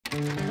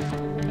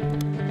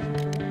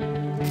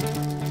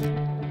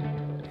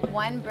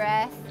one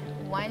breath,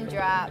 one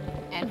drop,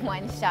 and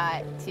one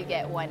shot to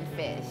get one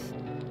fish.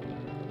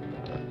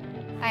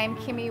 I'm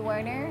Kimi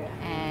Werner,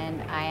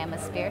 and I am a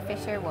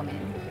spearfisher woman.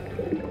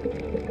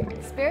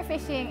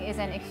 Spearfishing is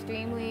an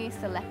extremely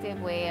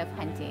selective way of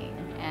hunting,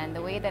 and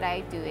the way that I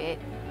do it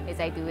is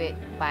I do it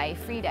by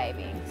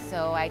freediving.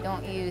 So I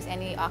don't use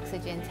any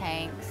oxygen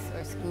tanks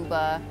or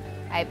scuba.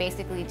 I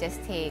basically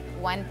just take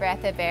one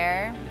breath of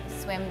air,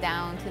 swim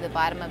down to the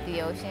bottom of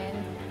the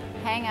ocean,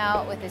 hang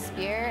out with a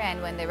spear,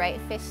 and when the right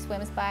fish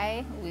swims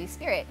by, we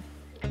spear it.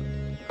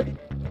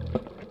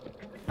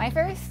 My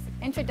first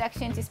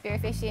introduction to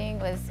spearfishing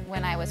was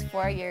when I was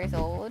 4 years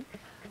old.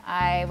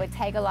 I would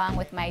tag along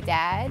with my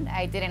dad.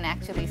 I didn't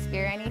actually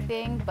spear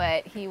anything,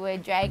 but he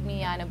would drag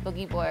me on a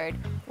boogie board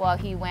while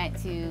he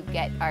went to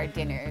get our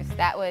dinners.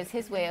 That was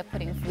his way of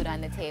putting food on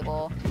the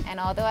table. And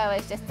although I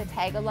was just a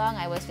tag along,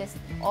 I was just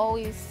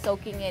always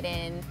soaking it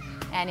in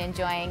and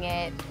enjoying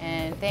it.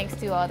 And thanks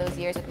to all those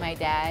years with my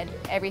dad,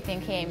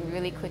 everything came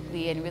really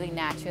quickly and really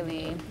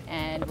naturally.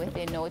 And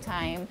within no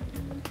time,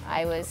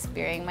 I was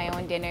spearing my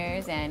own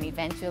dinners and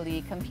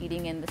eventually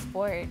competing in the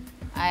sport.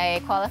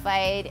 I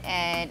qualified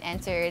and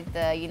entered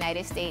the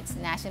United States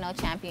National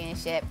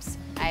Championships.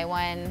 I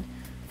won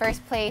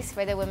first place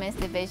for the women's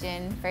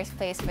division, first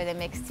place for the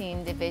mixed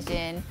team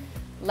division,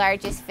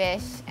 largest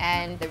fish,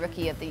 and the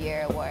Rookie of the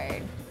Year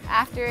award.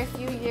 After a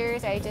few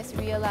years, I just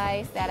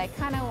realized that I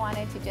kind of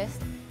wanted to just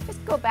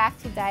go back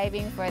to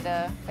diving for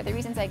the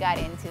reasons I got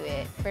into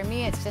it. For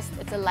me, it's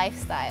a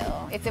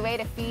lifestyle. It's a way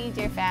to feed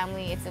your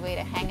family, it's a way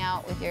to hang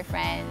out with your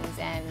friends,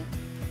 and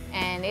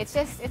it's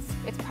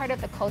part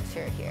of the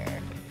culture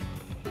here.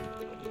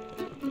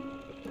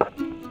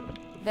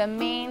 The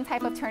main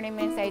type of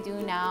tournaments I do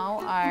now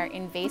are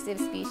invasive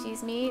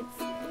species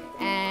meets.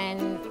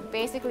 And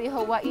basically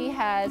Hawaii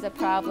has a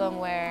problem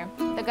where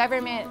the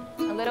government,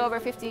 a little over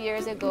 50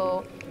 years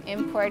ago,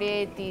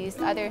 imported these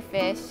other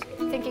fish,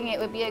 thinking it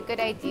would be a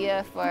good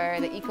idea for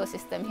the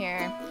ecosystem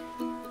here,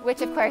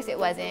 which of course it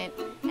wasn't.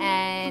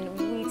 And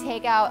we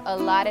take out a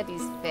lot of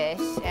these fish,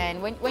 and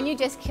when you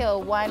just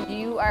kill one,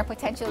 you are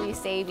potentially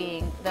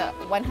saving the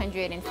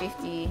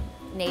 150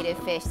 native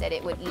fish that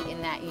it would eat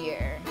in that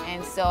year.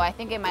 And so I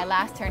think in my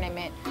last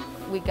tournament,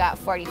 we got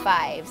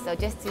 45. So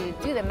just to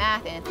do the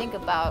math and think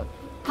about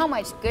how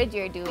much good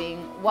you're doing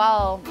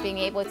while being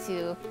able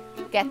to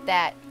get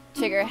that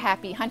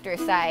trigger-happy hunter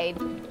side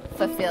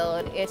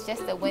fulfilled, it's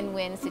just a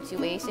win-win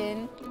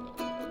situation.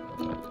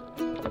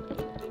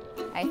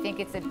 I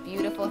think it's a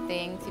beautiful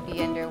thing to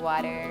be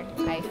underwater.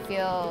 I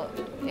feel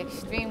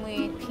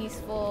extremely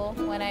peaceful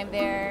when I'm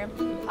there.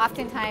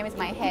 Oftentimes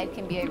my head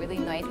can be a really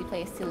noisy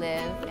place to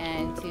live,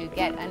 and to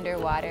get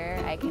underwater,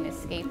 I can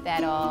escape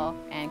that all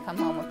and come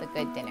home with a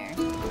good dinner.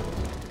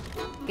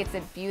 It's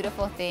a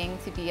beautiful thing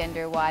to be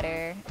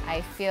underwater.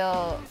 I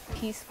feel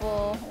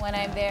peaceful when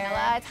I'm there. A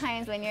lot of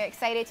times when you're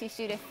excited to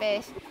shoot a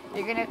fish,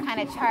 you're gonna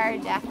kind of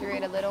charge after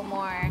it a little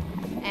more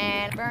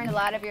and burn a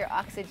lot of your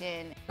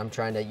oxygen. I'm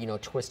trying to,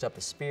 twist up the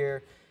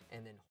spear and then